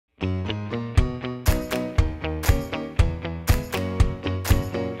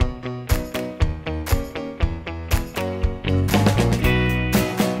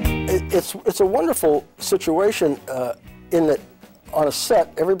it's a wonderful situation in that on a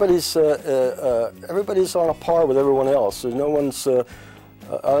set everybody's on a par with everyone else. So no one's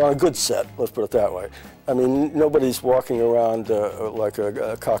on a good set. Let's put it that way. I mean, nobody's walking around like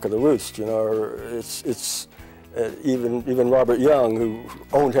a cock of the roost. You know, or even Robert Young, who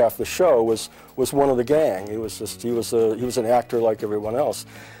owned half the show, was one of the gang. He was an actor like everyone else,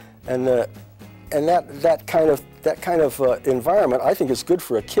 and that kind of environment, I think, is good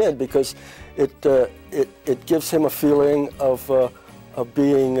for a kid because it gives him a feeling of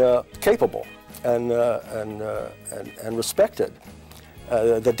being capable and respected.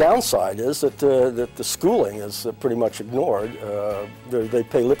 The downside is that the schooling is pretty much ignored. They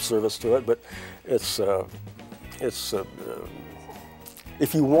pay lip service to it, but it's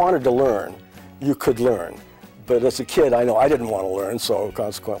if you wanted to learn, you could learn. But as a kid, I know I didn't want to learn, so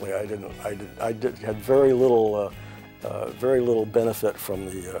consequently, I had very little benefit from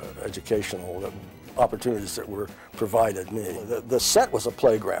the educational opportunities that were provided me. The set was a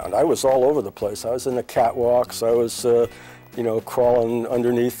playground. I was all over the place. I was in the catwalks. I was, you know, crawling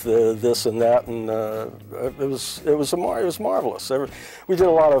underneath this and that, and it was marvelous. We did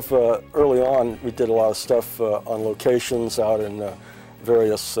a lot of early on. We did a lot of stuff on locations out in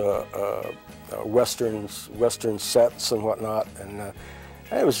various Western sets and whatnot, and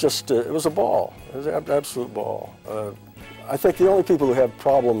it was just it was a ball. It was an absolute ball. I think the only people who had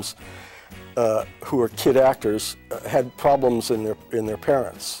problems, who were kid actors, had problems in their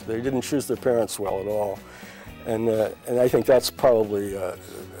parents. They didn't choose their parents well at all, and I think that's probably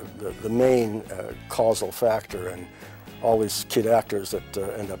the main causal factor in all these kid actors that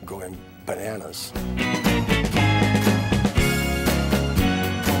end up going bananas.